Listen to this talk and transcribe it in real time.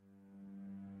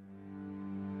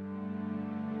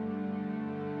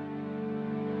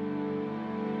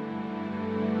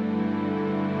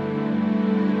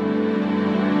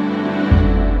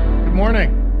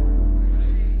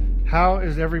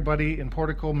is everybody in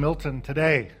Portico Milton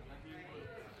today?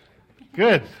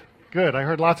 Good. I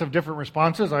heard lots of different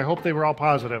responses. I hope they were all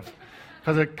positive,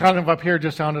 because it kind of up here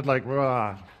just sounded like,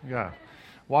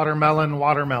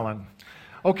 watermelon.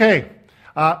 Okay,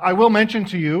 I will mention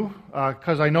to you,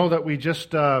 because I know that we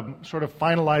just sort of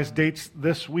finalized dates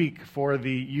this week for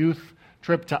the youth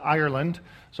trip to Ireland.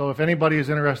 So if anybody is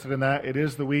interested in that, it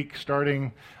is the week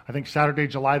starting, I think, Saturday,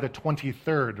 July the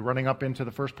 23rd, running up into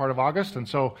the first part of August. And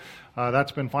so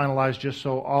that's been finalized just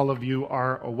so all of you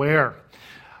are aware.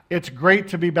 It's great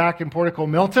to be back in Portico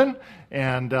Milton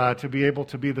and to be able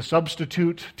to be the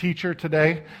substitute teacher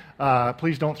today.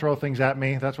 Please don't throw things at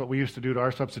me. That's what we used to do to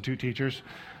our substitute teachers.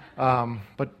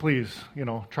 But please,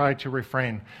 try to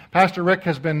refrain. Pastor Rick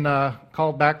has been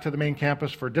called back to the main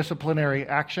campus for disciplinary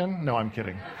action. No, I'm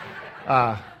kidding.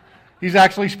 He's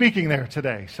actually speaking there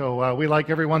today. So we like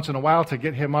every once in a while to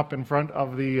get him up in front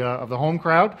of the home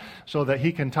crowd so that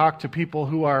he can talk to people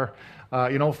who are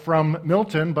from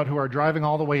Milton, but who are driving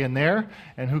all the way in there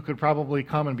and who could probably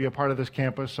come and be a part of this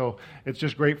campus. So it's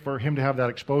just great for him to have that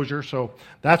exposure. So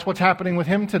that's what's happening with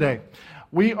him today.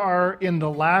 We are in the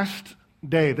last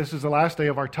day. This is the last day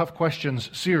of our Tough Questions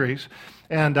series.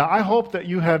 And I hope that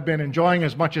you have been enjoying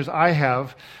as much as I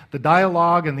have the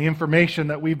dialogue and the information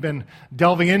that we've been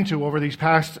delving into over these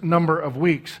past number of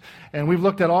weeks. And we've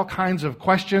looked at all kinds of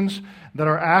questions that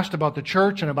are asked about the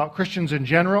church and about Christians in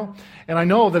general. And I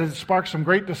know that it sparked some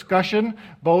great discussion,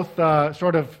 both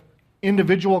sort of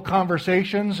individual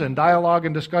conversations and dialogue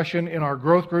and discussion in our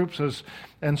growth groups.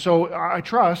 And so I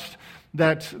trust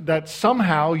that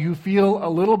somehow you feel a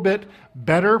little bit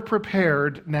better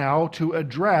prepared now to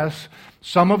address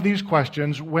some of these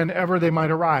questions whenever they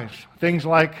might arise. Things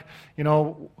like,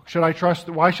 why should I trust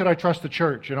the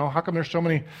church? How come there's so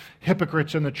many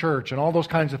hypocrites in the church? And all those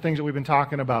kinds of things that we've been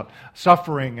talking about.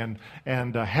 Suffering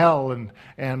and hell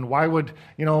and why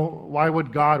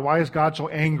is God so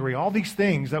angry? All these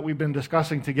things that we've been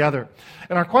discussing together.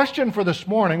 And our question for this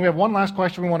morning, we have one last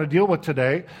question we want to deal with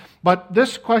today. But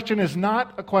this question is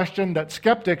not a question that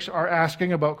skeptics are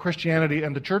asking about Christianity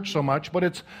and the church so much, but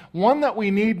it's one that we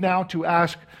need now to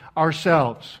ask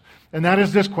ourselves. And that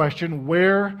is this question: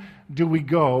 where do we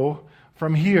go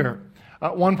from here?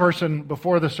 One person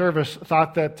before the service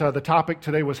thought that the topic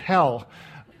today was hell.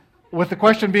 With the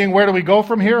question being, where do we go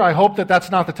from here? I hope that that's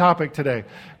not the topic today,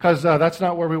 because that's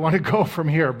not where we want to go from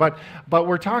here. But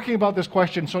we're talking about this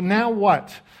question. So now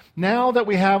what? Now that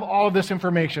we have all of this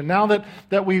information, now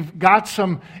that we've got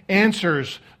some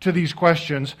answers to these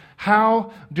questions,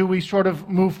 how do we sort of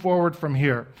move forward from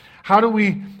here? How do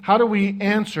we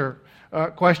answer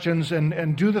questions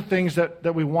and do the things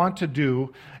that we want to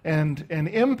do and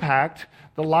impact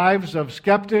the lives of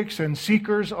skeptics and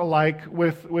seekers alike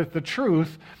with the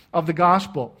truth of the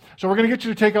gospel? So we're going to get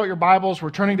you to take out your Bibles.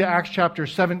 We're turning to Acts chapter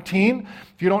 17.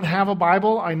 If you don't have a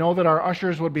Bible, I know that our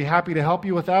ushers would be happy to help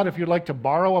you with that. If you'd like to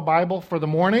borrow a Bible for the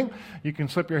morning, you can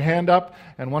slip your hand up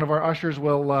and one of our ushers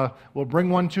will bring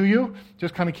one to you.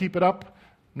 Just kind of keep it up.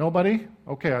 Nobody?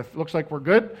 Okay, it looks like we're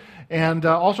good. And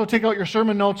also take out your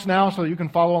sermon notes now so that you can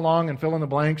follow along and fill in the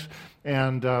blanks.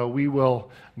 And we will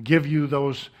give you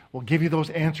those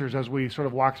answers as we sort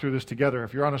of walk through this together.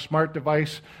 If you're on a smart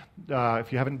device,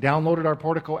 if you haven't downloaded our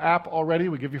Portico app already,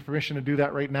 we give you permission to do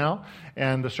that right now.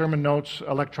 And the sermon notes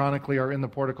electronically are in the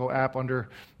Portico app under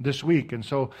this week. And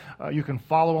so you can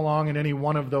follow along in any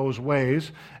one of those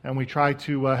ways. And we try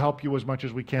to help you as much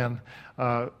as we can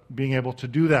being able to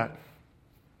do that.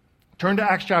 Turn to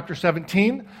Acts chapter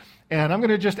 17, and I'm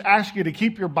going to just ask you to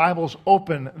keep your Bibles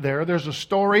open there. There's a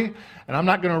story, and I'm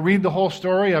not going to read the whole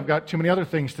story. I've got too many other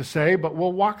things to say, but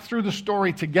we'll walk through the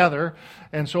story together.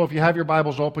 And so if you have your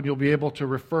Bibles open, you'll be able to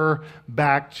refer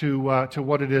back to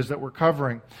what it is that we're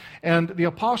covering. And the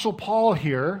Apostle Paul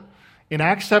here in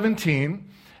Acts 17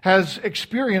 has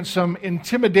experienced some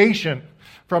intimidation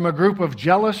from a group of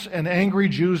jealous and angry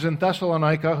Jews in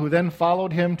Thessalonica who then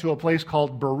followed him to a place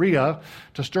called Berea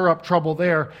to stir up trouble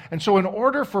there. And so in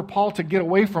order for Paul to get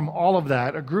away from all of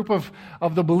that, a group of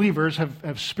the believers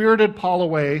have spirited Paul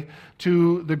away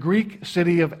to the Greek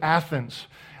city of Athens,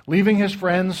 leaving his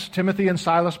friends Timothy and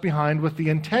Silas behind with the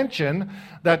intention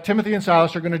that Timothy and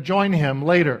Silas are going to join him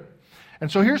later.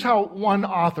 And so here's how one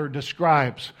author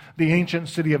describes the ancient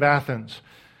city of Athens.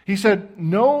 He said,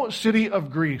 "No city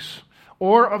of Greece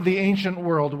or of the ancient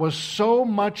world was so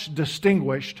much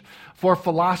distinguished for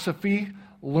philosophy,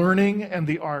 learning, and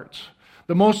the arts.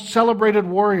 The most celebrated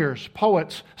warriors,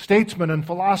 poets, statesmen, and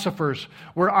philosophers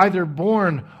were either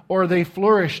born or they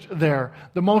flourished there.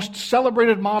 The most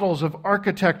celebrated models of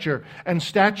architecture and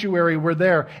statuary were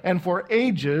there, and for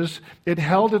ages it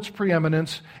held its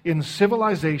preeminence in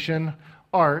civilization,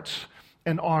 arts,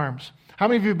 and arms. How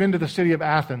many of you have been to the city of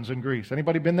Athens in Greece?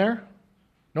 Anybody been there?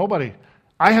 Nobody.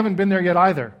 I haven't been there yet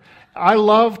either. I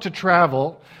love to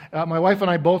travel. My wife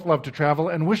and I both love to travel,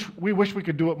 and we wish we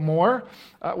could do it more.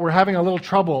 We're having a little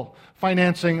trouble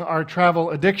financing our travel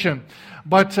addiction.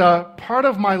 But part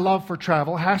of my love for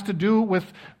travel has to do with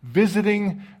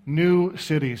visiting new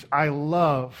cities. I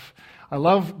love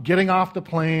getting off the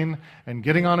plane and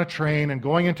getting on a train and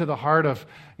going into the heart of,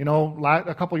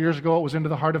 a couple years ago it was into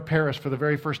the heart of Paris for the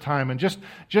very first time, and just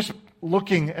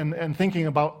looking and thinking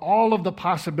about all of the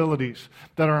possibilities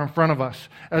that are in front of us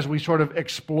as we sort of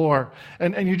explore.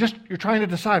 And you're trying to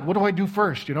decide, what do I do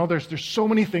first? There's so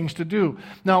many things to do.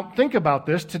 Now, think about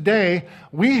this. Today,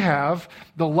 we have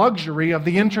the luxury of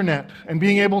the internet and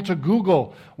being able to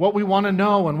Google what we want to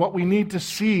know and what we need to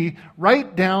see,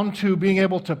 right down to being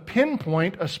able to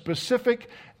pinpoint a specific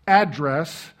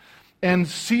address and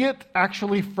see it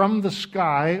actually from the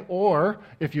sky, or,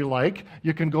 if you like,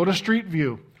 you can go to Street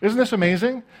View. Isn't this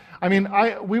amazing? I mean,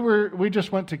 we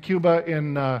just went to Cuba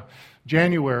in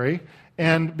January,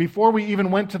 and before we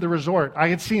even went to the resort, I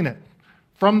had seen it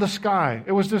from the sky.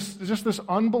 It was just this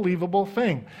unbelievable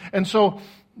thing. And so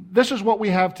this is what we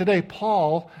have today.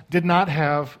 Paul did not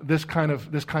have this kind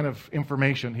of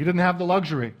information. He didn't have the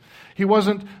luxury. He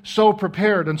wasn't so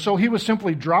prepared, and so he was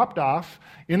simply dropped off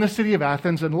in the city of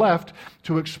Athens and left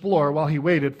to explore while he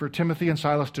waited for Timothy and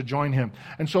Silas to join him.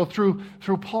 And so through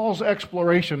Paul's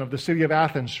exploration of the city of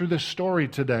Athens, through this story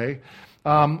today,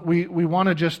 we want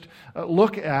to just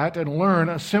look at and learn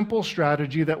a simple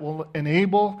strategy that will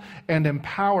enable and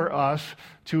empower us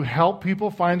to help people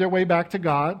find their way back to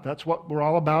God. That's what we're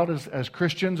all about as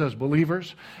Christians, as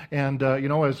believers, and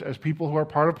as people who are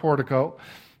part of Portico.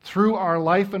 Through our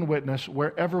life and witness,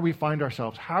 wherever we find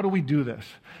ourselves. How do we do this?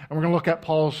 And we're going to look at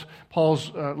Paul's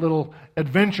little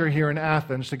adventure here in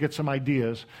Athens to get some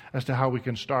ideas as to how we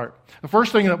can start. The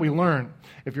first thing that we learn,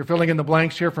 if you're filling in the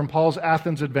blanks here from Paul's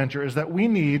Athens adventure, is that we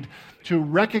need to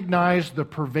recognize the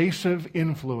pervasive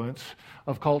influence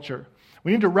of culture.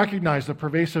 We need to recognize the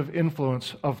pervasive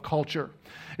influence of culture.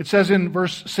 It says in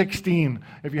verse 16,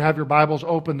 if you have your Bibles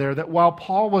open there, that while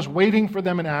Paul was waiting for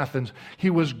them in Athens,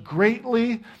 he was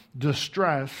greatly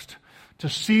distressed to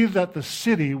see that the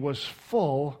city was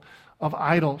full of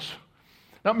idols.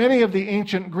 Now, many of the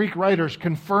ancient Greek writers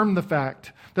confirm the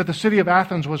fact that the city of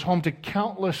Athens was home to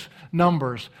countless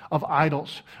numbers of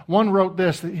idols. One wrote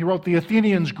this, he wrote, "The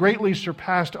Athenians greatly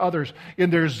surpassed others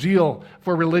in their zeal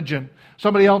for religion."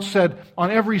 Somebody else said,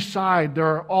 "On every side there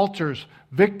are altars,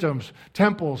 victims,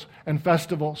 temples, and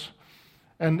festivals."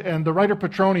 And the writer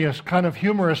Petronius kind of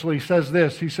humorously says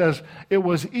this. He says, "It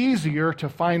was easier to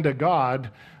find a god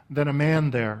than a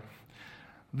man there."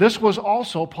 This was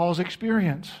also Paul's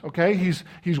experience, okay?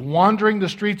 He's wandering the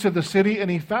streets of the city,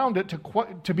 and he found it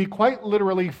to be quite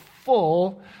literally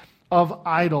full of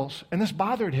idols. And this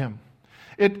bothered him.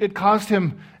 It caused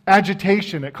him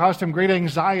agitation. It caused him great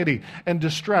anxiety and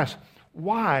distress.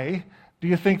 Why do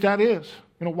you think that is?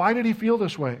 Why did he feel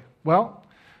this way? Well,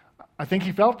 I think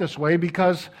he felt this way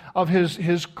because of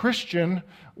his Christian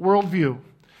worldview.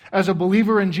 As a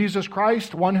believer in Jesus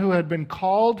Christ, one who had been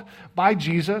called by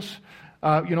Jesus,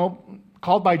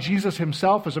 called by Jesus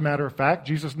himself, as a matter of fact.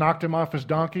 Jesus knocked him off his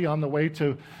donkey on the way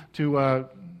to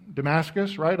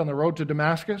Damascus, right, on the road to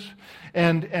Damascus,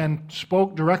 and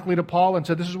spoke directly to Paul and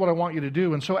said, "This is what I want you to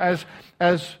do." And so as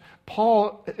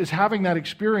Paul is having that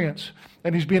experience,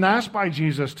 and he's being asked by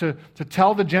Jesus to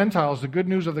tell the Gentiles the good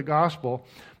news of the gospel,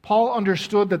 Paul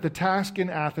understood that the task in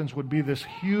Athens would be this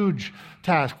huge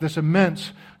task, this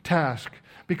immense task,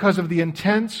 because of the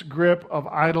intense grip of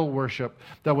idol worship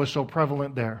that was so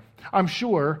prevalent there. I'm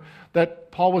sure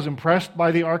that Paul was impressed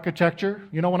by the architecture.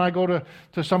 When I go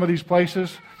to some of these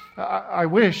places, I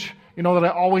wish, that I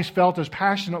always felt as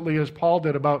passionately as Paul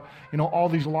did about, all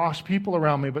these lost people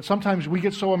around me. But sometimes we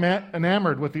get so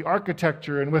enamored with the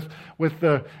architecture and with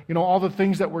the, all the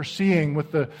things that we're seeing,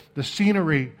 with the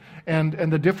scenery and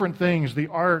the different things, the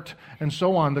art and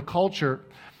so on, the culture.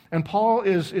 And Paul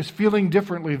is feeling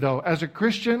differently, though. As a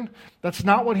Christian, that's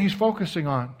not what he's focusing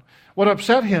on. What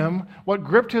upset him, what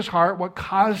gripped his heart, what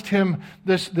caused him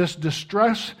this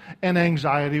distress and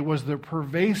anxiety was the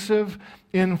pervasive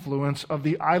influence of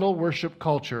the idol worship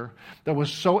culture that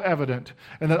was so evident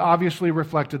and that obviously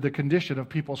reflected the condition of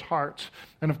people's hearts.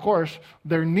 And of course,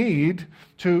 their need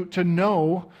to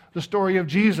know the story of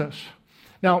Jesus.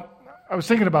 Now, I was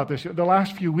thinking about this the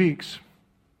last few weeks.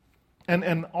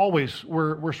 And always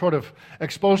we're sort of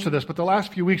exposed to this, but the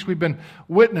last few weeks we've been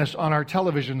witness on our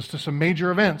televisions to some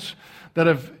major events that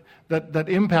have that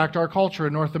impact our culture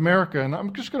in North America. And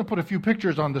I'm just going to put a few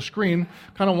pictures on the screen,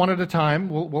 kind of one at a time.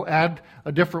 We'll add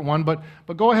a different one, but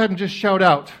go ahead and just shout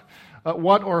out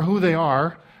what or who they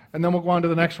are, and then we'll go on to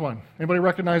the next one. Anybody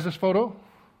recognize this photo?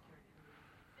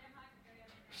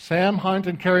 Sam Hunt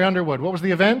and Carrie Underwood. What was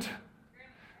the event?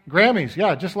 Grammys.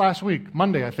 Yeah, just last week,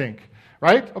 Monday, I think.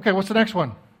 Right? Okay, what's the next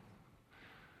one?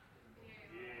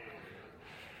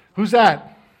 Who's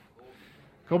that?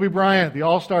 Kobe Bryant, the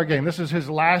All-Star game. This is his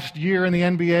last year in the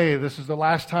NBA. This is the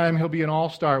last time he'll be an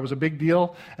All-Star. It was a big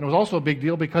deal, and it was also a big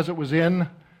deal because it was in...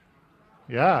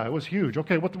 Yeah, it was huge.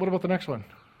 Okay, what about the next one?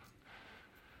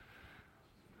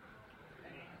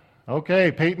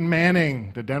 Okay, Peyton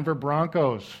Manning, the Denver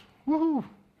Broncos. Woohoo!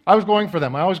 I was going for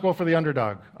them. I always go for the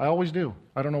underdog. I always do.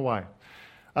 I don't know why.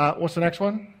 What's the next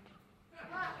one?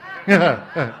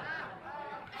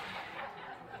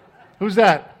 Who's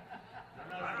that?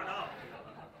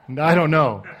 I don't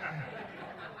know.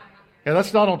 Yeah,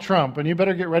 that's Donald Trump, and you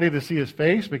better get ready to see his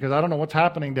face because I don't know what's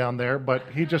happening down there, but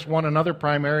he just won another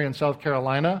primary in South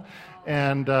Carolina,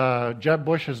 and Jeb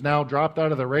Bush has now dropped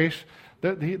out of the race.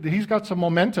 He's got some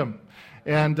momentum.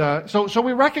 And so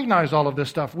we recognize all of this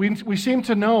stuff. We seem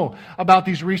to know about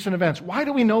these recent events. Why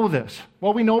do we know this?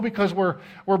 Well, we know because we're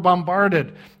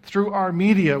bombarded through our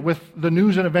media with the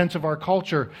news and events of our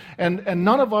culture. And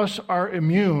none of us are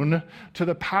immune to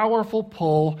the powerful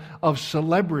pull of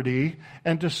celebrity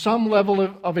and to some level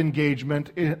of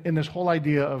engagement in this whole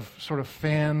idea of sort of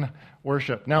fan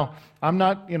worship. Now, I'm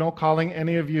not, calling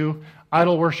any of you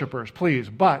idol worshipers, please,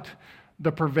 but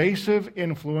the pervasive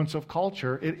influence of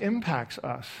culture, it impacts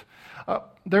us.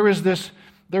 There is this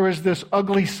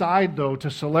ugly side, though,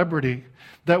 to celebrity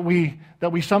that we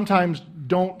sometimes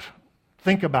don't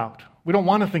think about. We don't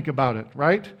want to think about it,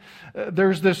 right?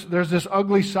 There's this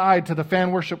ugly side to the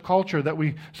fan worship culture that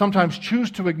we sometimes choose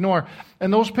to ignore.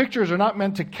 And those pictures are not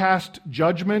meant to cast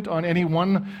judgment on any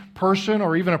one person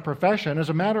or even a profession. As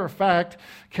a matter of fact,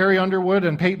 Carrie Underwood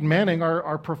and Peyton Manning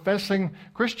are professing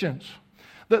Christians.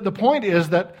 The point is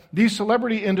that these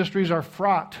celebrity industries are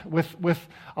fraught with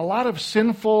a lot of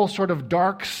sinful, sort of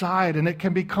dark side, and it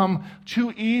can become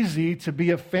too easy to be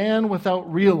a fan without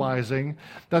realizing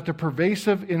that the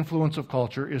pervasive influence of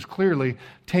culture is clearly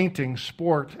tainting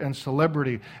sport and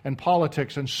celebrity and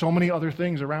politics and so many other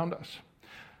things around us.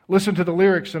 Listen to the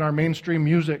lyrics in our mainstream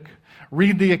music.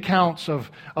 Read the accounts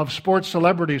of sports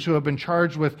celebrities who have been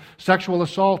charged with sexual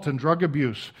assault and drug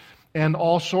abuse and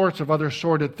all sorts of other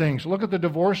sordid things. Look at the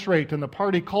divorce rate and the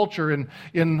party culture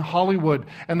in Hollywood,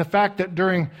 and the fact that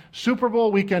during Super Bowl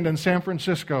weekend in San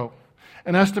Francisco,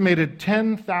 an estimated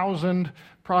 10,000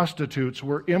 prostitutes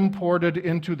were imported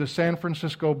into the San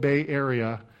Francisco Bay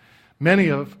Area, many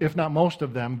of, if not most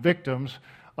of them, victims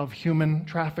of human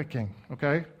trafficking,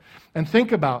 okay? And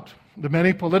think about the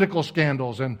many political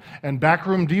scandals and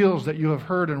backroom deals that you have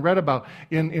heard and read about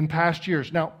in past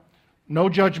years. Now, no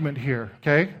judgment here,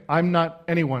 okay? I'm not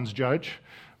anyone's judge.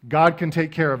 God can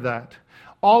take care of that.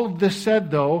 All of this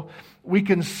said, though, we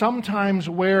can sometimes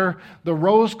wear the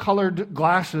rose-colored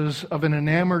glasses of an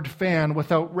enamored fan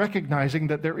without recognizing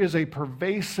that there is a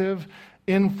pervasive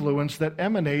influence that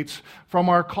emanates from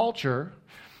our culture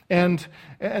and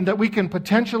that we can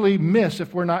potentially miss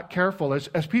if we're not careful.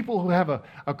 As people who have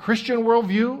a Christian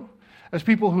worldview, as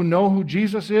people who know who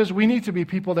Jesus is, we need to be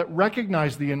people that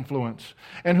recognize the influence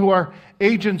and who are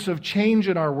agents of change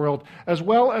in our world, as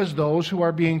well as those who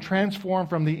are being transformed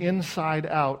from the inside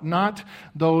out, not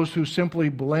those who simply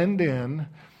blend in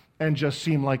and just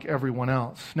seem like everyone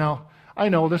else. Now, I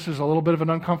know this is a little bit of an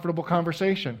uncomfortable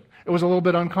conversation. It was a little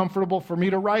bit uncomfortable for me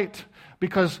to write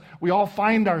because we all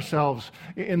find ourselves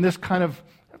in this kind of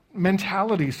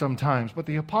mentality sometimes. But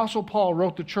the Apostle Paul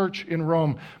wrote the church in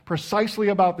Rome precisely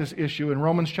about this issue in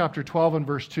Romans chapter 12 and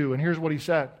verse 2. And here's what he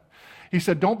said. He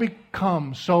said, don't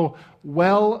become so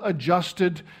well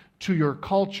adjusted to your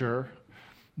culture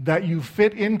that you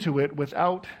fit into it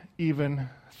without even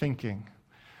thinking.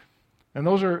 And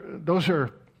those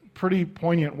are pretty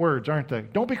poignant words, aren't they?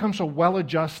 Don't become so well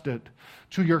adjusted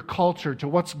to your culture, to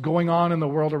what's going on in the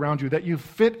world around you, that you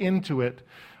fit into it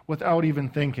without even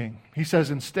thinking. He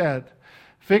says instead,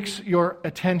 fix your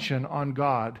attention on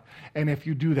God, and if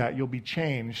you do that, you'll be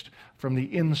changed from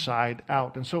the inside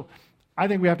out. And so I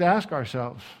think we have to ask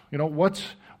ourselves,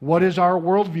 what is our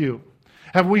worldview?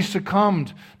 Have we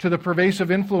succumbed to the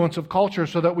pervasive influence of culture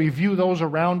so that we view those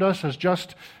around us as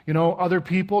just, other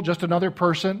people, just another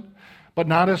person, but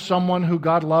not as someone who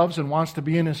God loves and wants to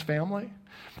be in his family?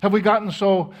 Have we gotten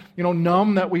so,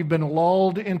 numb that we've been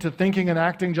lulled into thinking and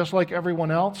acting just like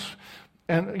everyone else?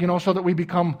 and so that we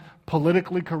become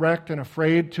politically correct and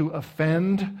afraid to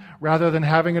offend rather than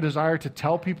having a desire to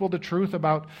tell people the truth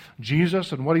about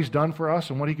Jesus and what He's done for us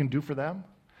and what He can do for them?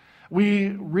 We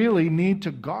really need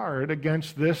to guard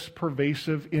against this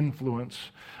pervasive influence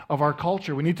of our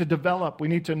culture. We need to we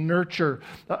need to nurture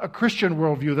a Christian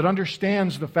worldview that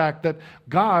understands the fact that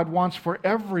God wants for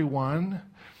everyone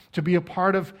to be a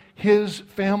part of His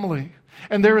family.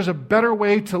 And there is a better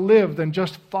way to live than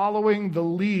just following the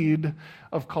lead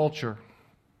of culture.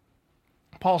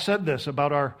 Paul said this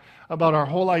about our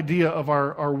whole idea of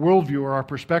our worldview or our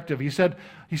perspective. He said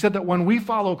that when we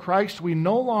follow Christ, we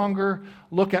no longer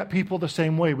look at people the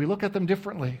same way. We look at them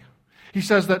differently. He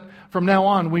says that from now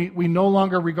on, we no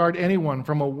longer regard anyone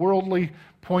from a worldly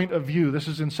point of view. This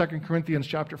is in 2 Corinthians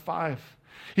chapter 5.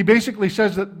 He basically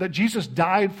says that Jesus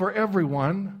died for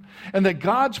everyone, and that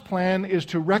God's plan is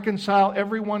to reconcile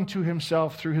everyone to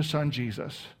Himself through His Son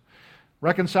Jesus.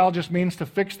 Reconcile just means to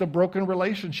fix the broken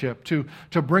relationship, to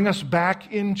bring us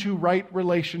back into right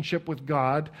relationship with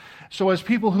God. So as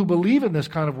people who believe in this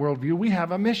kind of worldview, we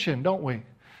have a mission, don't we?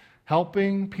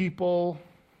 Helping people,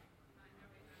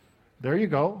 there you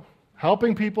go,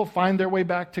 helping people find their way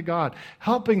back to God,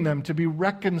 helping them to be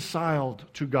reconciled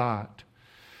to God.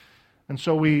 And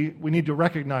so we need to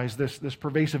recognize this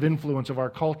pervasive influence of our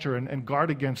culture and guard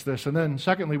against this. And then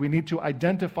secondly, we need to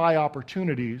identify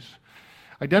opportunities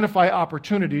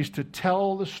to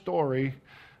tell the story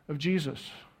of Jesus.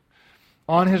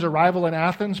 On his arrival in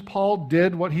Athens, Paul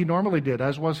did what he normally did,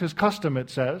 as was his custom, it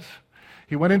says.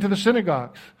 He went into the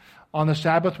synagogues. On the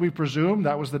Sabbath, we presume,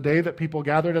 that was the day that people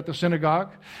gathered at the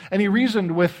synagogue. And he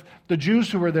reasoned with the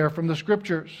Jews who were there from the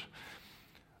Scriptures.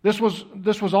 This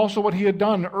was also what he had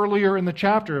done earlier in the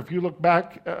chapter. If you look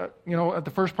back, at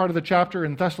the first part of the chapter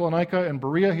in Thessalonica and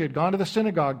Berea, he had gone to the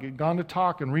synagogue, he had gone to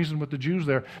talk and reason with the Jews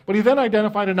there. But he then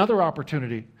identified another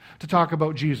opportunity to talk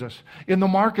about Jesus. In the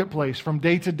marketplace, from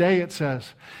day to day, it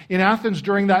says. In Athens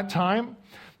during that time,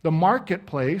 the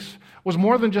marketplace was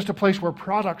more than just a place where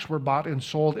products were bought and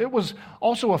sold. It was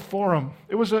also a forum.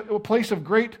 It was a place of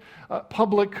great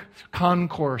public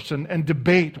concourse and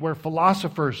debate where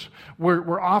philosophers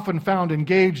were often found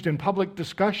engaged in public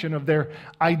discussion of their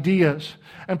ideas.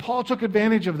 And Paul took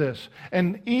advantage of this.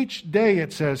 And each day,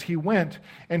 it says, he went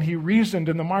and he reasoned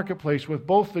in the marketplace with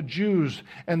both the Jews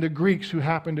and the Greeks who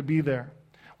happened to be there.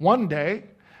 One day,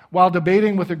 while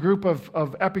debating with a group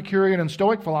of Epicurean and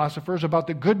Stoic philosophers about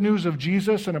the good news of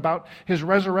Jesus and about His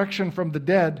resurrection from the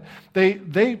dead,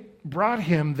 they brought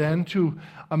him then to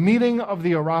a meeting of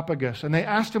the Areopagus, and they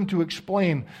asked him to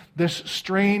explain this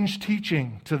strange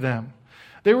teaching to them.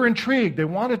 They were intrigued. They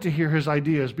wanted to hear his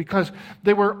ideas because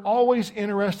they were always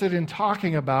interested in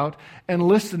talking about and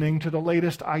listening to the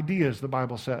latest ideas, the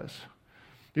Bible says.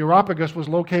 The Areopagus was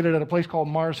located at a place called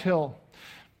Mars Hill,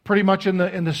 pretty much in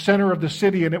the center of the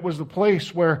city, and it was the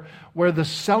place where the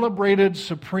celebrated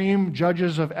supreme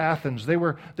judges of Athens, they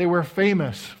were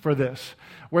famous for this,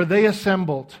 where they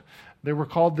assembled. They were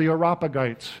called the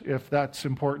Areopagites, if that's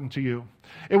important to you.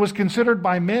 It was considered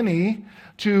by many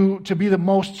to be the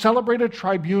most celebrated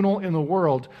tribunal in the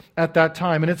world at that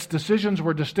time, and its decisions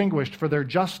were distinguished for their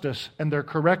justice and their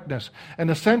correctness, and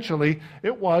essentially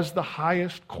it was the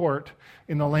highest court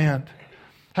in the land.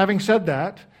 Having said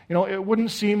that, it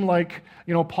wouldn't seem like,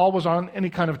 Paul was on any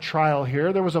kind of trial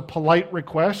here. There was a polite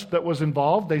request that was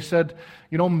involved. They said,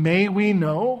 may we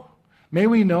know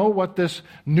what this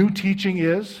new teaching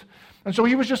is? And so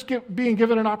he was just being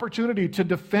given an opportunity to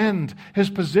defend his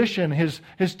position,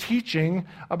 his teaching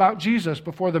about Jesus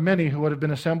before the many who would have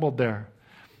been assembled there.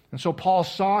 And so Paul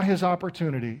saw his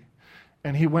opportunity,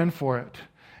 and he went for it.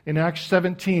 In Acts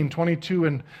 17, 22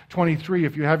 and 23,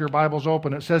 if you have your Bibles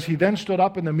open, it says, he then stood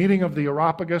up in the meeting of the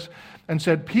Areopagus and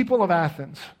said, "People of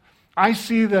Athens, I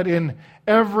see that in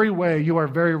every way you are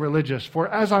very religious. For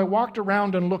as I walked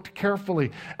around and looked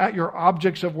carefully at your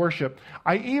objects of worship,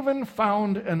 I even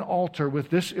found an altar with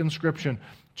this inscription,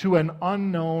 'To an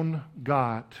unknown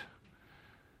God.'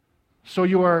 So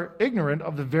you are ignorant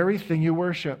of the very thing you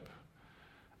worship."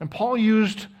 And Paul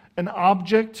used an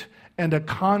object and a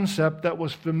concept that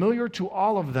was familiar to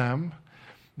all of them,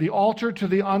 the altar to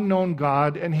the unknown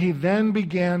God, and he then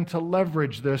began to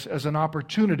leverage this as an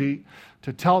opportunity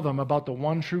to tell them about the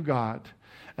one true God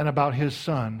and about His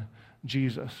Son,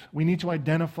 Jesus. We need to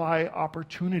identify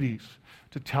opportunities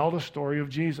to tell the story of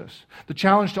Jesus. The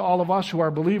challenge to all of us who are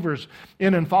believers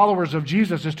in and followers of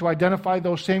Jesus is to identify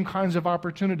those same kinds of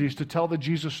opportunities to tell the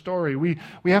Jesus story. We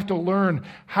have to learn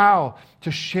how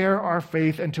to share our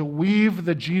faith and to weave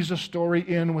the Jesus story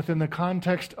in within the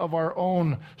context of our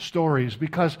own stories,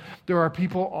 because there are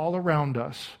people all around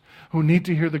us who need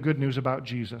to hear the good news about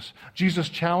Jesus. Jesus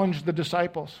challenged the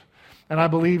disciples. And I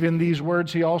believe in these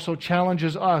words, he also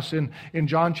challenges us in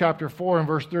John chapter 4 and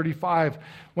verse 35,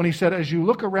 when he said, as you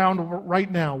look around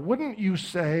right now, wouldn't you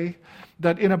say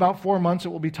that in about 4 months it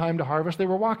will be time to harvest? They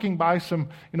were walking by some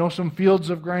fields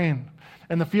of grain.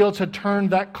 And the fields had turned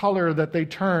that color that they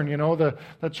turn,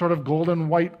 that sort of golden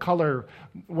white color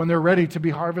when they're ready to be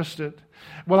harvested.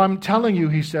 Well, I'm telling you,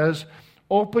 he says,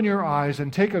 open your eyes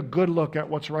and take a good look at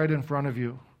what's right in front of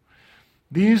you.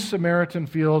 These Samaritan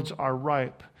fields are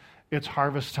ripe. It's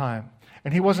harvest time.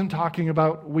 And he wasn't talking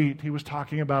about wheat. He was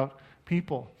talking about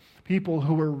people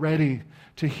who were ready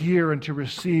to hear and to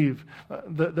receive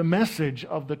the message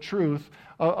of the truth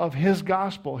of his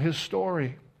gospel, his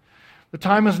story. The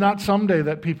time is not someday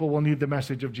that people will need the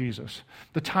message of Jesus.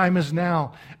 The time is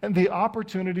now. And the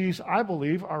opportunities, I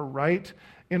believe, are right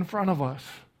in front of us.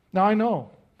 Now, I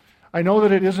know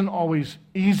that it isn't always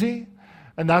easy,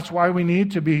 and that's why we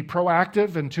need to be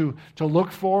proactive and to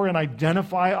look for and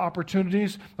identify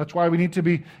opportunities. That's why we need to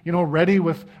be, ready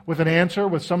with an answer,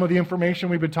 with some of the information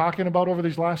we've been talking about over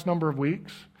these last number of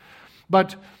weeks.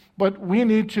 But we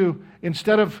need to,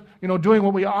 instead of doing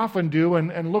what we often do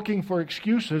and looking for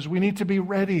excuses, we need to be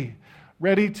ready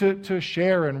to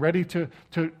share and ready to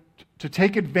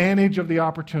take advantage of the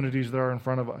opportunities that are in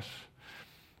front of us.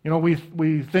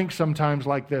 We think sometimes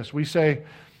like this. We say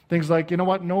things like,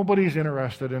 nobody's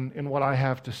interested in what I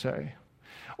have to say.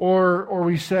 Or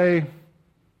we say,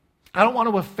 I don't want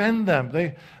to offend them.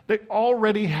 They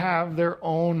already have their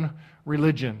own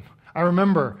religion. I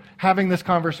remember having this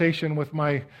conversation with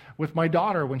my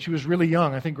daughter when she was really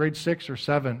young, I think grade 6 or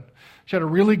 7. She had a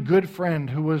really good friend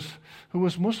who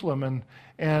was Muslim,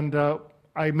 and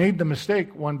I made the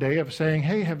mistake one day of saying,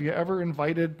 hey, have you ever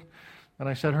invited, and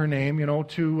I said her name,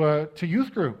 to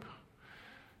youth group?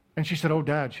 And she said, oh,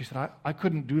 Dad, she said, I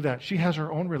couldn't do that. She has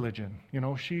her own religion.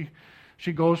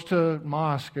 She goes to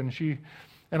mosque, and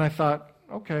I thought,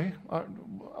 okay,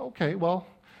 well,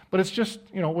 but it's just,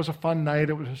 it was a fun night.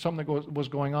 It was something that was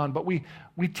going on. But we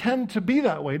tend to be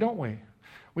that way, don't we?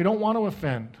 We don't want to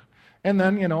offend. And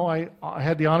then, I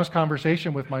had the honest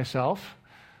conversation with myself.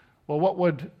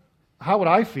 Well, how would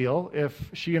I feel if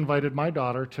she invited my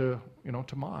daughter to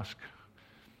mosque?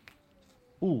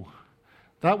 Ooh,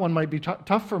 that one might be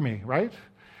tough for me, right?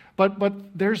 But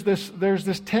there's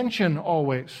this tension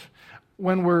always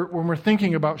when we're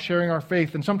thinking about sharing our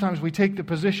faith, and sometimes we take the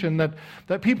position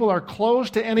that people are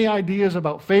closed to any ideas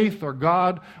about faith or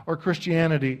God or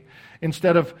Christianity,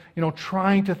 instead of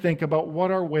trying to think about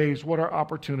what are ways, what are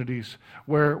opportunities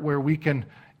where we can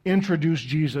introduce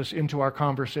Jesus into our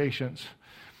conversations.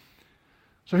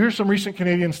 So here's some recent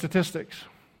Canadian statistics.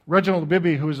 Reginald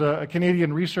Bibby, who's a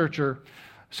Canadian researcher,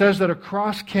 says that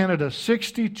across Canada,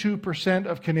 62%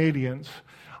 of Canadians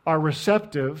are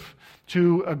receptive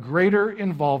to a greater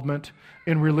involvement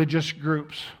in religious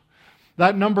groups.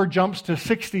 That number jumps to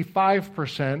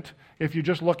 65% if you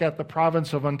just look at the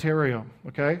province of Ontario,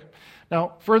 okay?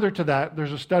 Now, further to that,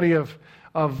 there's a study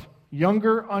of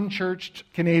younger unchurched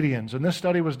Canadians, and this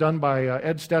study was done by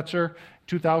Ed Stetzer,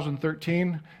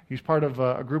 2013. He's part of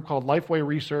a group called Lifeway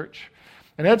Research.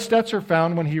 And Ed Stetzer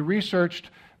found when he researched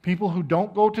people who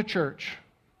don't go to church,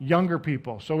 younger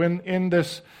people, so in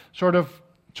this sort of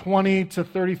 20 to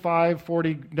 35,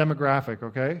 40 demographic,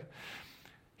 okay?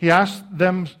 He asked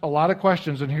them a lot of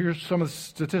questions, and here's some of the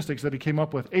statistics that he came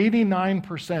up with.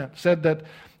 89% said that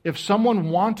if someone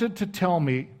wanted to tell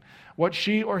me what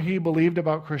she or he believed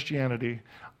about Christianity,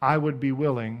 I would be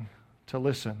willing to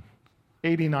listen.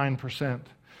 89%.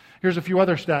 Here's a few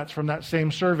other stats from that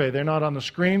same survey. They're not on the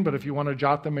screen, but if you want to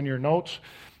jot them in your notes,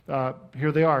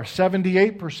 here they are.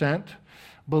 78%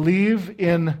 believe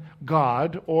in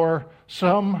God or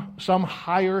some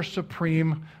higher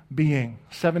supreme being.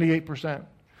 78%.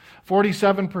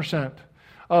 47%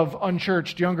 of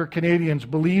unchurched younger Canadians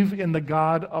believe in the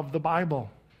God of the Bible.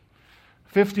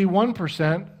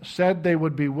 51% said they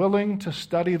would be willing to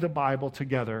study the Bible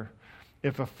together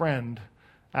if a friend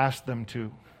asked them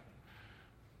to.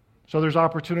 So there's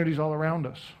opportunities all around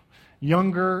us.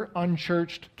 Younger,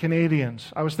 unchurched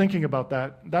Canadians. I was thinking about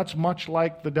that. That's much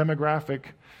like the demographic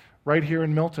right here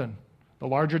in Milton. The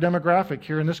larger demographic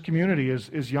here in this community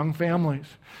is young families.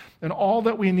 And all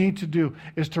that we need to do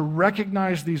is to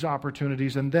recognize these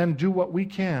opportunities and then do what we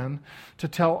can to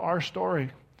tell our story.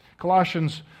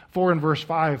 Colossians 4 and verse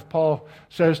 5, Paul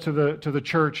says to the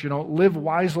church, live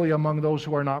wisely among those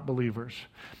who are not believers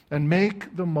and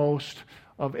make the most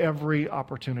of every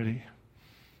opportunity.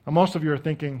 Now, most of you are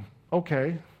thinking,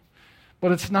 okay,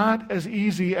 but it's not as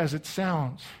easy as it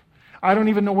sounds. I don't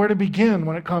even know where to begin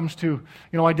when it comes to,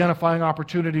 identifying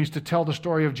opportunities to tell the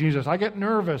story of Jesus. I get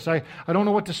nervous. I don't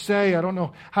know what to say. I don't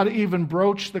know how to even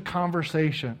broach the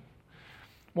conversation.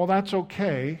 Well, that's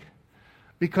okay,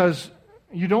 because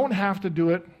you don't have to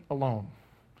do it alone.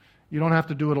 You don't have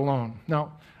to do it alone. Now,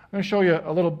 I'm going to show you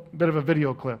a little bit of a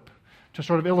video clip to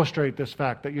sort of illustrate this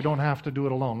fact that you don't have to do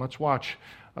it alone. Let's watch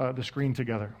the screen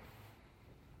together.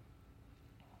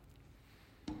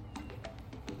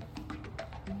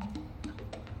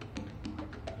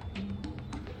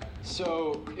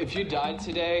 So, if you died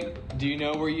today, do you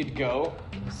know where you'd go?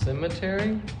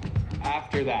 Cemetery?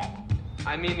 After that.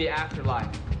 I mean the afterlife.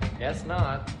 Guess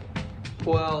not.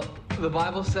 Well, the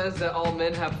Bible says that all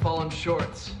men have fallen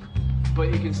short,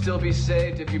 but you can still be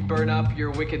saved if you burn up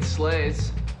your wicked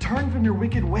sleighs. Turn from your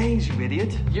wicked ways, you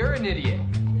idiot. You're an idiot.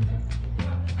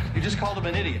 You just called him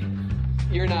an idiot.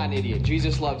 You're not an idiot.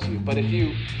 Jesus loves you. But if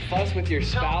you fuss with your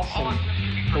spouse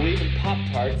and believe in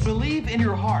Pop-Tarts... Believe in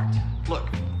your heart. Look,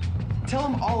 tell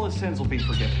him all his sins will be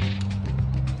forgiven.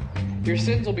 Your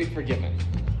sins will be forgiven.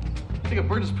 I think a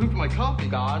bird just pooped in my coffee.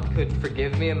 God could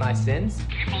forgive me of my sins?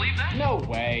 Can you believe that? No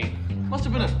way. Must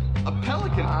have been a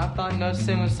pelican. I thought no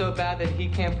sin was so bad that he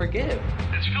can't forgive.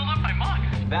 It's filled up my mug.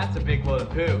 That's a big load of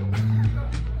poo.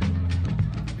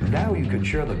 Now you can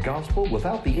share the gospel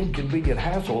without the inconvenient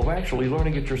hassle of actually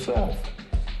learning it yourself.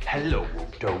 Hello,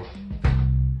 Doe.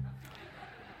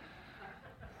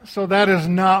 So that is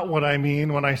not what I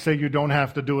mean when I say you don't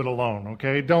have to do it alone,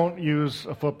 okay? Don't use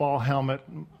a football helmet,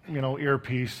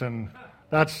 earpiece, and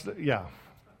that's,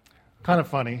 kind of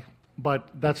funny, but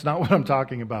that's not what I'm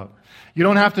talking about. You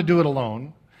don't have to do it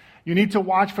alone. You need to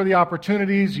watch for the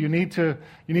opportunities. You need to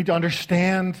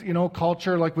understand,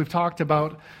 culture like we've talked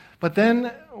about. But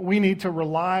then we need to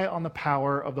rely on the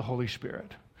power of the Holy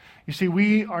Spirit. You see,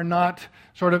 we are not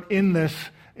sort of in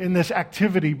this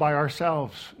activity by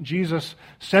ourselves. Jesus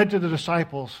said to the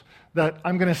disciples that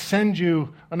I'm going to send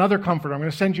you another comforter. I'm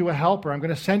going to send you a helper. I'm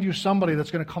going to send you somebody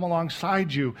that's going to come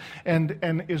alongside you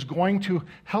and is going to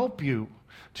help you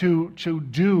to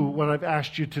do what I've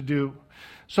asked you to do.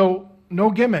 So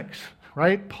no gimmicks,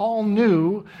 right? Paul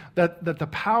knew that the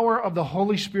power of the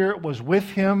Holy Spirit was with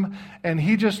him, and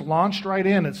he just launched right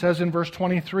in. It says in verse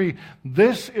 23,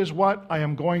 "This is what I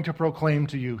am going to proclaim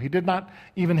to you." He did not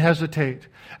even hesitate.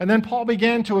 And then Paul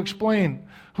began to explain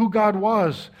who God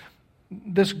was,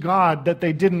 this God that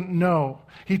they didn't know.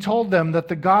 He told them that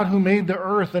the God who made the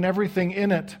earth and everything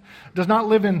in it does not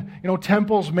live in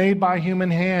temples made by human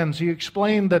hands. He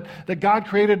explained that God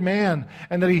created man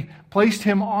and that he placed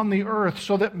him on the earth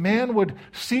so that man would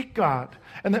seek God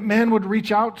and that man would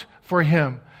reach out for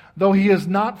him, though he is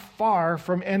not far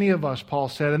from any of us, Paul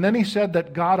said. And then he said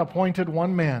that God appointed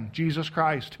one man, Jesus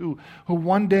Christ, who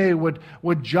one day would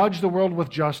judge the world with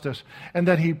justice, and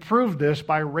that he proved this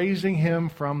by raising him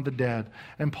from the dead.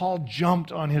 And Paul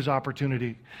jumped on his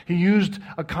opportunity. He used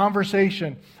a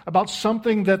conversation about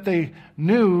something that they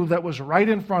knew that was right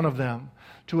in front of them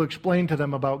to explain to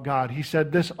them about God. He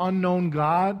said, this unknown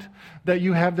God that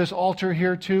you have this altar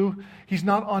here to, he's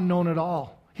not unknown at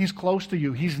all. He's close to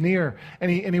you. He's near. And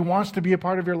he wants to be a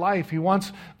part of your life. He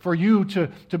wants for you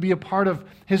to be a part of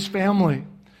his family.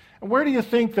 And where do you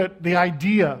think that the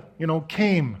idea,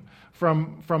 came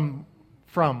from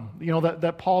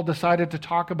that Paul decided to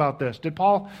talk about this? Did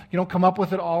Paul, come up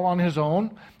with it all on his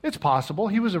own? It's possible.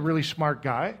 He was a really smart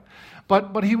guy.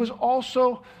 But he was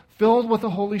also filled with the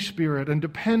Holy Spirit and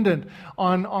dependent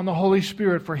on the Holy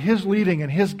Spirit for his leading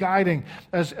and his guiding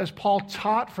as Paul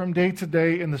taught from day to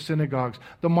day in the synagogues,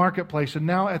 the marketplace, and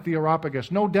now at the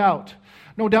Areopagus. No doubt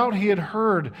he had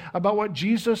heard about what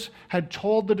Jesus had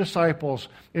told the disciples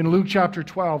in Luke chapter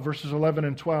 12, verses 11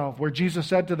 and 12, where Jesus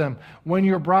said to them, when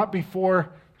you're brought before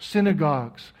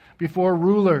synagogues, before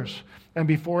rulers, and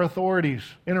before authorities.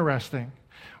 Interesting.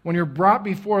 When you're brought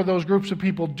before those groups of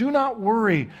people, do not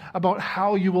worry about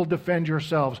how you will defend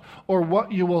yourselves or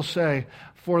what you will say,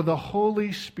 for the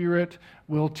Holy Spirit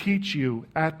will teach you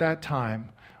at that time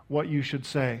what you should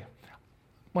say.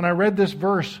 When I read this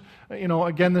verse,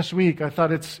 again this week, I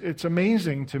thought it's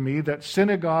amazing to me that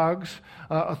synagogues,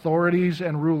 authorities,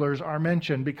 and rulers are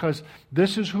mentioned, because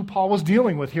this is who Paul was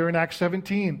dealing with here in Acts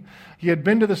 17. He had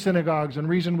been to the synagogues and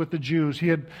reasoned with the Jews. He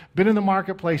had been in the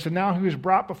marketplace, and now he was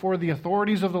brought before the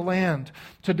authorities of the land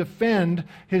to defend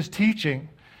his teaching.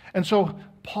 And so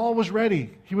Paul was ready.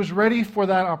 He was ready for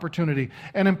that opportunity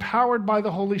and empowered by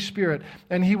the Holy Spirit.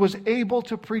 And he was able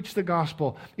to preach the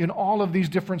gospel in all of these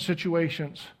different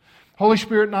situations. Holy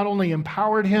Spirit not only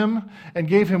empowered him and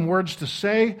gave him words to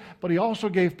say, but he also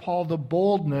gave Paul the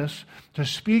boldness to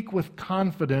speak with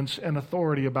confidence and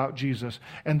authority about Jesus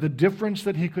and the difference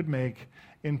that he could make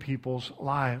in people's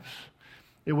lives.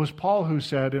 It was Paul who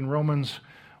said in Romans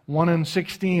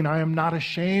 1:16, I am not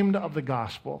ashamed of the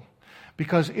gospel,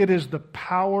 because it is the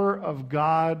power of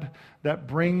God that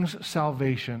brings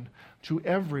salvation to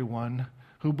everyone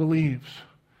who believes.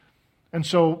 And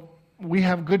so we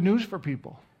have good news for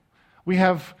people. We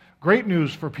have great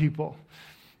news for people.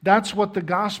 That's what the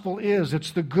gospel is.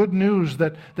 It's the good news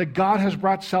that God has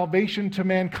brought salvation to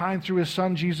mankind through His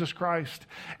Son, Jesus Christ.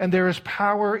 And there is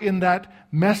power in that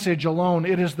message alone.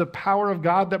 It is the power of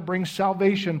God that brings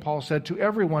salvation, Paul said, to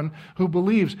everyone who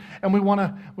believes. And we want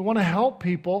to help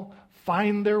people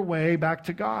find their way back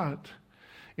to God.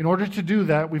 In order to do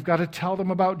that, we've got to tell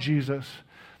them about Jesus.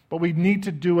 But we need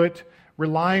to do it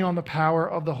relying on the power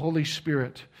of the Holy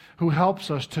Spirit, who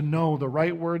helps us to know the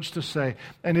right words to say.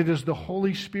 And it is the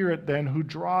Holy Spirit then who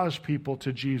draws people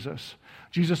to Jesus.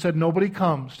 Jesus said, nobody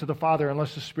comes to the Father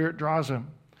unless the Spirit draws him.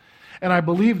 And I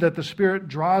believe that the Spirit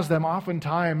draws them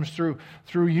oftentimes through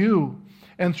you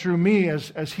and through me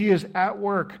as He is at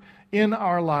work in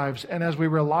our lives and as we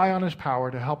rely on His power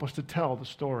to help us to tell the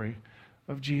story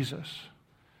of Jesus.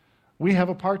 We have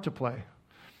a part to play.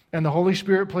 And the Holy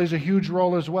Spirit plays a huge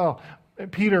role as well.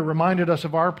 Peter reminded us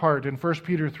of our part in 1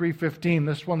 Peter 3:15.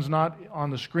 This one's not on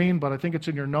the screen, but I think it's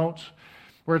in your notes,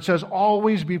 where it says,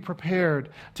 always be prepared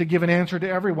to give an answer to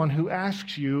everyone who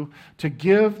asks you to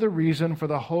give the reason for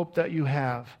the hope that you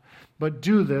have. But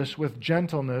do this with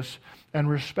gentleness and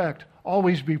respect.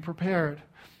 Always be prepared.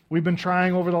 We've been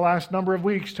trying over the last number of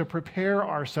weeks to prepare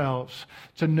ourselves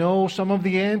to know some of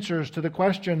the answers to the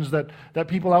questions that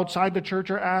people outside the church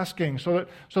are asking so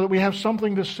that we have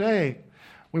something to say.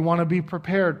 We want to be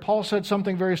prepared. Paul said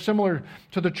something very similar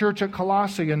to the church at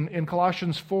Colossae in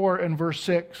Colossians 4 and verse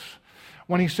 6,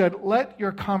 when he said, let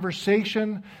your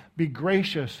conversation be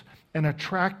gracious and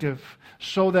attractive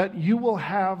so that you will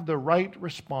have the right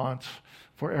response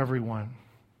for everyone.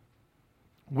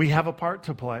 We have a part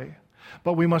to play,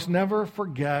 but we must never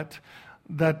forget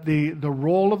that the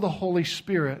role of the Holy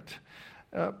Spirit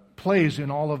plays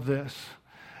in all of this.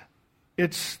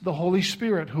 It's the Holy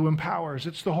Spirit who empowers.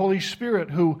 It's the Holy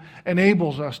Spirit who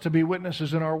enables us to be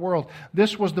witnesses in our world.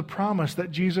 This was the promise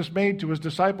that Jesus made to His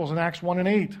disciples in Acts 1 and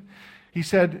 8. He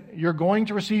said, you're going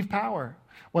to receive power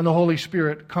when the Holy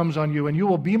Spirit comes on you, and you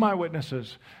will be my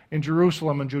witnesses in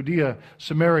Jerusalem and Judea,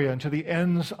 Samaria, and to the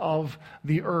ends of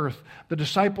the earth. The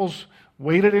disciples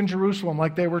waited in Jerusalem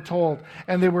like they were told,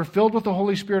 and they were filled with the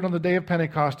Holy Spirit on the day of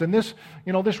Pentecost. And this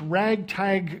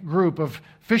ragtag group of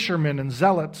fishermen and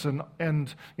zealots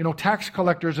and tax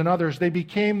collectors and others, they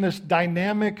became this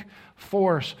dynamic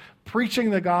force, preaching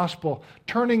the gospel,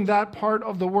 turning that part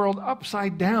of the world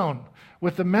upside down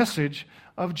with the message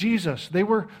of Jesus. They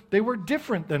were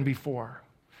different than before.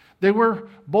 They were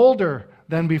bolder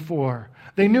than before.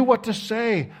 They knew what to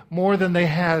say more than they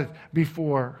had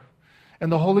before.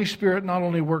 And the Holy Spirit not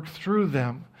only worked through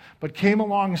them, but came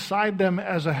alongside them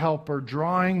as a helper,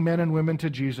 drawing men and women to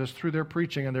Jesus through their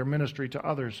preaching and their ministry to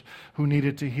others who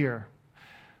needed to hear.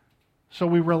 So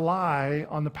we rely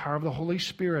on the power of the Holy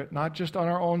Spirit, not just on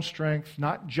our own strength,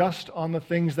 not just on the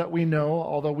things that we know,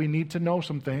 although we need to know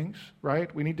some things,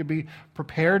 right? We need to be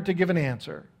prepared to give an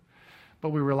answer. But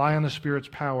we rely on the Spirit's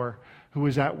power who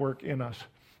is at work in us.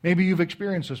 Maybe you've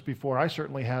experienced this before. I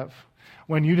certainly have.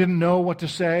 When you didn't know what to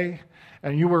say,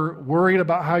 and you were worried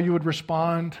about how you would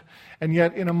respond, and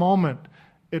yet in a moment,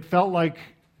 it felt like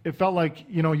it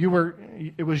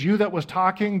was you that was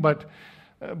talking, but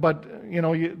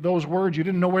those words, you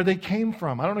didn't know where they came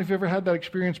from. I don't know if you ever had that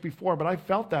experience before, but I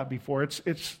felt that before.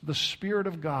 It's the Spirit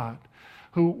of God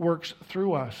who works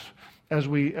through us as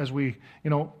we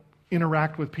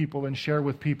interact with people and share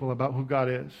with people about who God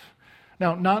is.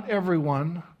 Now, not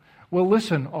everyone will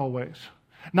listen always.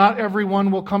 Not everyone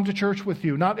will come to church with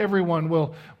you. Not everyone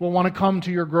will want to come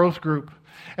to your growth group.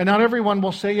 And not everyone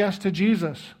will say yes to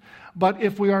Jesus. But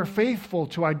if we are faithful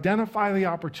to identify the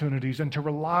opportunities and to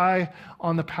rely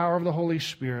on the power of the Holy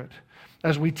Spirit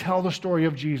as we tell the story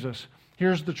of Jesus,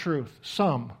 here's the truth.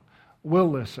 Some will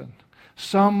listen.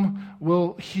 Some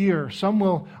will hear. Some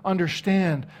will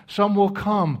understand. Some will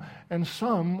come. And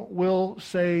some will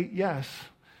say yes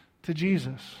to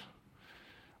Jesus.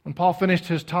 When Paul finished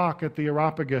his talk at the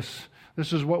Areopagus,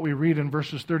 this is what we read in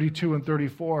verses 32 and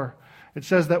 34. It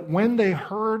says that when they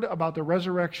heard about the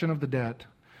resurrection of the dead,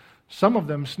 some of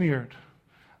them sneered.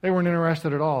 They weren't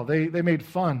interested at all. They made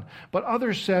fun. But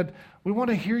others said, we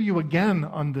want to hear you again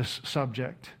on this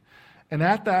subject. And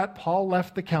at that, Paul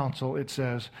left the council, it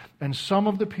says, and some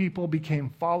of the people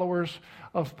became followers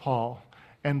of Paul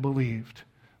and believed.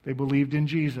 They believed in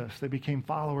Jesus. They became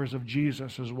followers of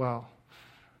Jesus as well.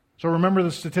 So remember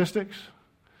the statistics?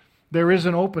 there is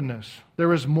an openness.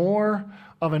 There is more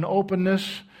of an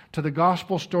openness to the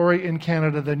gospel story in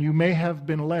Canada than you may have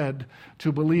been led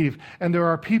to believe. And there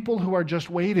are people who are just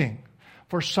waiting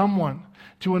for someone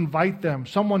to invite them,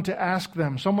 someone to ask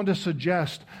them, someone to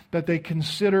suggest that they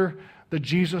consider the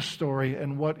Jesus story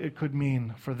and what it could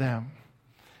mean for them.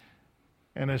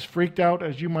 And as freaked out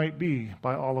as you might be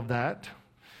by all of that,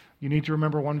 you need to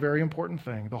remember one very important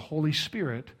thing. The Holy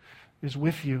Spirit is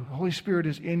with you. The Holy Spirit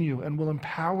is in you and will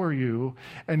empower you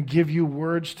and give you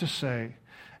words to say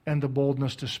and the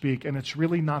boldness to speak. And it's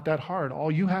really not that hard.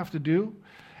 All you have to do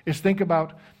is think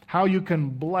about how you can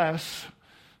bless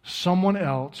someone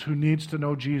else who needs to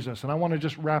know Jesus. And I want to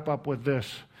just wrap up with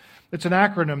this. It's an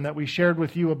acronym that we shared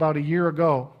with you about a year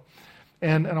ago.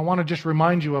 And I want to just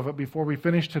remind you of it before we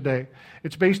finish today.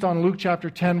 It's based on Luke chapter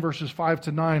 10, verses 5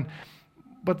 to 9.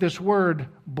 But this word,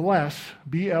 bless,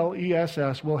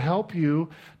 B-L-E-S-S, will help you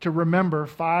to remember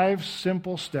 5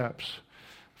 simple steps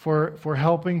for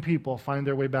helping people find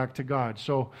their way back to God.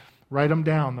 So write them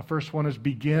down. The first one is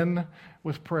begin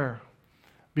with prayer.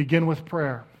 Begin with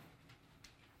prayer.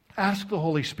 Ask the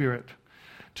Holy Spirit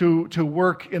to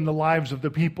work in the lives of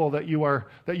the people that you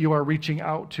are reaching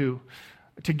out to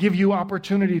give you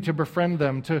opportunity to befriend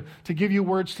them, to give you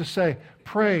words to say.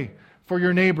 Pray for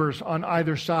your neighbors on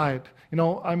either side. You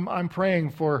know, I'm praying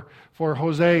for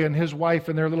Jose and his wife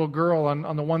and their little girl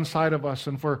on the one side of us,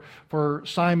 and for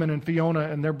Simon and Fiona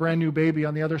and their brand new baby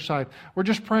on the other side. We're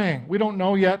just praying. We don't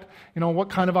know yet, what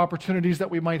kind of opportunities that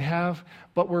we might have,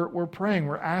 but we're praying.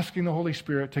 We're asking the Holy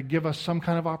Spirit to give us some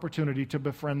kind of opportunity to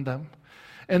befriend them.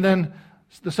 And then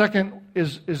the second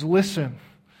is listen.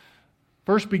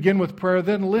 First begin with prayer,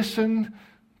 then listen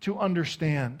to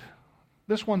understand.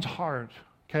 This one's hard,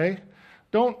 okay?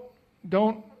 Don't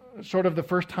sort of the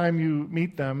first time you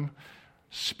meet them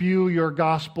spew your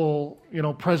gospel,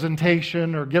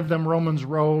 presentation, or give them Romans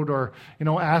Road, or,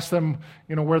 ask them,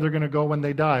 where they're going to go when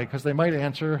they die, because they might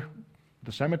answer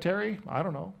the cemetery. I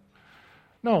don't know.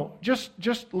 No, just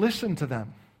listen to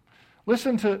them.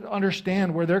 Listen to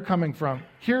understand where they're coming from.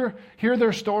 Hear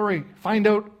their story. Find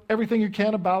out everything you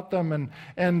can about them,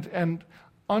 and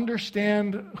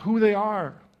understand who they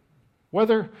are.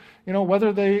 Whether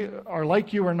they are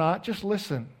like you or not, just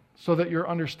listen so that you're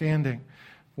understanding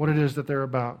what it is that they're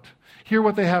about. Hear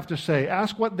what they have to say.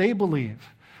 Ask what they believe.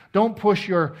 Don't push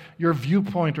your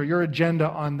viewpoint or your agenda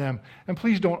on them. And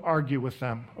please don't argue with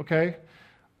them, okay?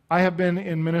 I have been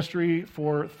in ministry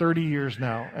for 30 years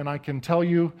now, and I can tell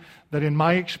you that in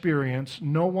my experience,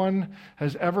 no one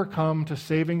has ever come to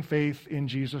saving faith in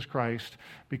Jesus Christ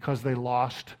because they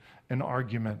lost an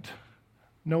argument.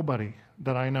 Nobody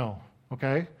that I know,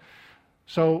 okay?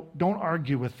 So don't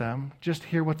argue with them. Just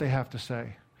hear what they have to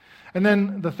say. And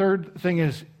then the third thing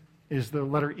is the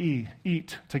letter E,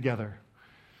 eat together.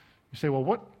 You say,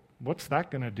 well, what's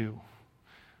that going to do?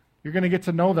 You're going to get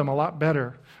to know them a lot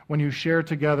better when you share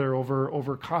together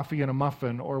over coffee and a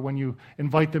muffin, or when you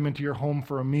invite them into your home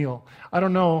for a meal. I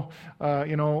don't know,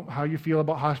 how you feel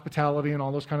about hospitality and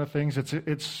all those kind of things.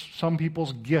 It's some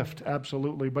people's gift,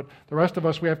 absolutely. But the rest of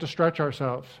us, we have to stretch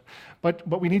ourselves.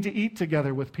 But we need to eat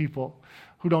together with people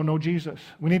who don't know Jesus.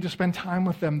 We need to spend time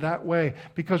with them that way,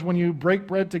 because when you break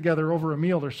bread together over a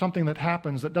meal, there's something that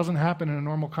happens that doesn't happen in a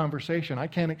normal conversation. I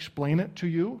can't explain it to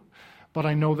you, but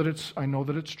I know that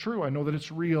it's true. I know that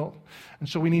it's real. And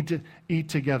so we need to eat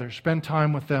together, spend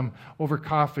time with them over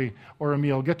coffee or a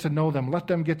meal, get to know them, let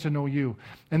them get to know you.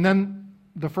 And then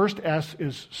the first S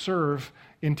is serve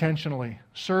intentionally.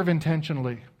 Serve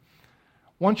intentionally.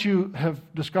 Once you have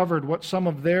discovered what some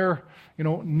of their,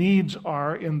 needs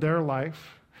are in their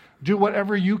life, do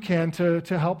whatever you can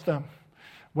to help them.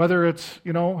 Whether it's,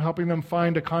 helping them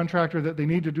find a contractor that they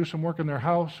need to do some work in their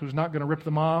house who's not going to rip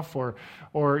them off, or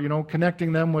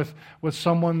connecting them with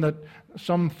someone that,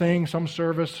 something, some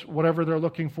service, whatever they're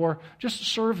looking for, just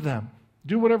serve them.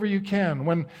 Do whatever you can.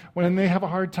 When they have a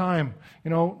hard time,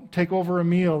 take over a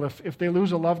meal. If they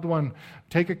lose a loved one,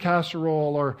 take a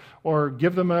casserole or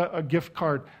give them a gift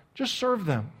card. Just serve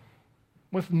them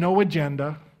with no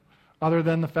agenda other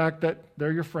than the fact that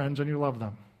they're your friends and you love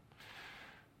them.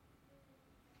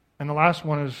 And the last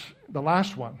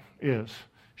one is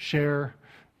share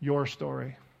your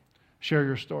story. Share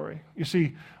your story. You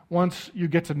see, once you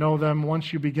get to know them,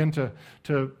 once you begin to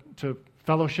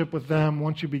fellowship with them,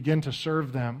 once you begin to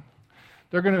serve them,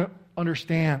 they're going to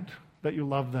understand that you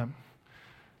love them.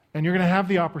 And you're going to have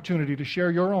the opportunity to share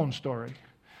your own story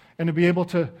and to be able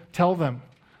to tell them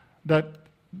that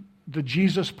the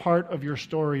Jesus part of your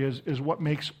story is what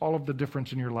makes all of the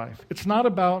difference in your life. It's not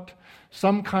about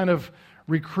some kind of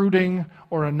recruiting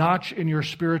or a notch in your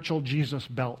spiritual Jesus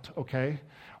belt, okay?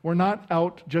 We're not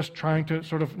out just trying to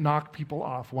sort of knock people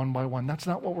off one by one. That's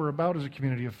not what we're about as a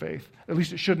community of faith. At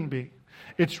least it shouldn't be.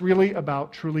 It's really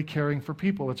about truly caring for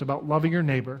people. It's about loving your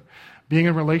neighbor, being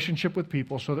in relationship with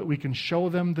people so that we can show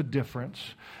them the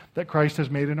difference that Christ has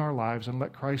made in our lives and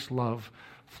let Christ's love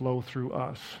flow through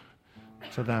us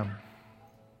to them.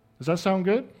 Does that sound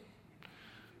good?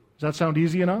 Does that sound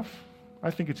easy enough?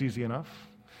 I think it's easy enough.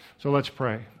 So let's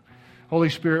pray. Holy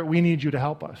Spirit, we need you to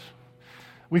help us.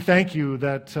 We thank you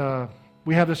that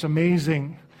we have this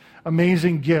amazing,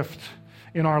 amazing gift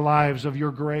in our lives of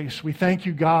your grace. We thank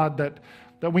you, God,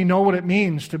 that we know what it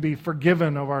means to be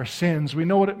forgiven of our sins. We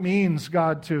know what it means,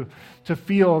 God, to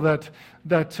feel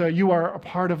that you are a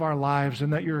part of our lives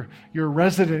and that you're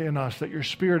resident in us, that your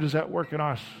Spirit is at work in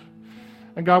us.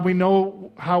 And God, we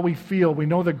know how we feel. We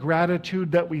know the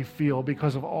gratitude that we feel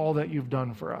because of all that you've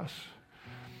done for us.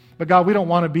 But God, we don't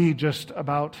want to be just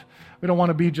about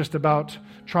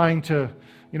trying to,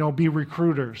 be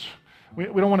recruiters. We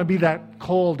don't want to be that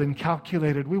cold and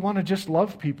calculated. We want to just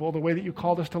love people the way that you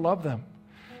called us to love them.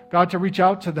 God, to reach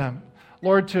out to them.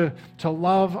 Lord, to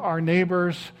love our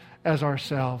neighbors as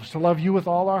ourselves, to love you with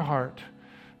all our heart,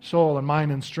 soul, and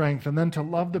mind and strength, and then to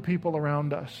love the people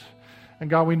around us. And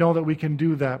God, we know that we can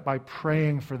do that by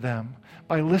praying for them,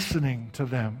 by listening to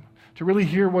them, to really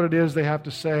hear what it is they have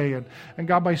to say, and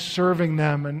God, by serving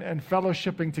them and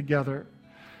fellowshipping together,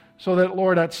 so that,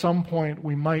 Lord, at some point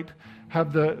we might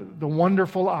have the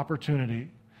wonderful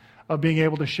opportunity of being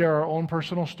able to share our own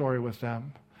personal story with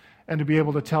them and to be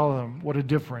able to tell them what a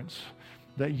difference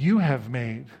that you have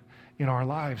made in our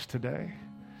lives today.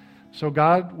 So,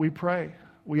 God, we pray.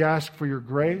 We ask for your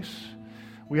grace.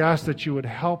 We ask that you would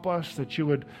help us, that you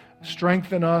would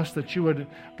strengthen us, that you would,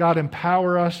 God,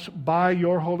 empower us by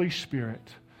your Holy Spirit,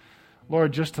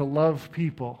 Lord, just to love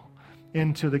people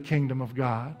into the kingdom of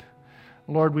God.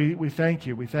 Lord, we thank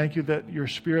you. We thank you that your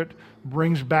Spirit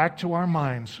brings back to our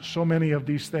minds so many of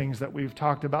these things that we've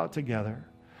talked about together.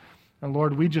 And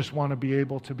Lord, we just want to be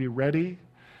able to be ready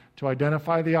to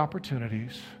identify the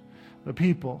opportunities, the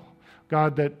people,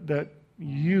 God, that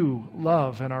you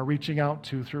love and are reaching out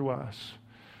to through us,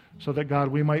 so that, God,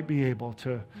 we might be able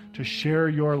to share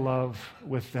your love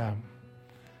with them.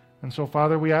 And so,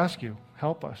 Father, we ask you,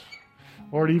 help us.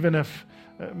 Lord, even if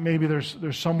maybe there's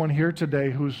someone here today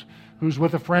who's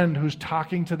with a friend who's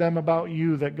talking to them about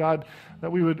you, that, God,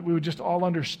 that we would just all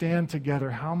understand together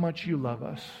how much you love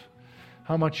us,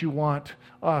 how much you want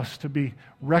us to be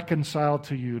reconciled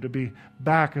to you, to be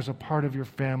back as a part of your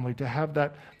family, to have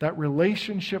that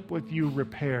relationship with you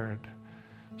repaired,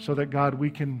 so that, God, we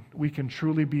can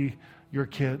truly be your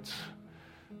kids.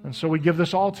 And so we give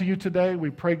this all to you today. We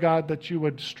pray, God, that you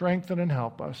would strengthen and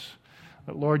help us,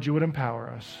 that, Lord, you would empower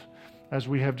us as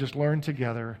we have just learned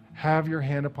together. Have your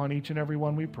hand upon each and every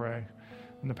one, we pray.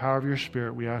 In the power of your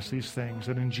Spirit, we ask these things.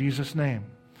 And in Jesus' name,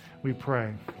 we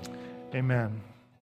pray. Amen.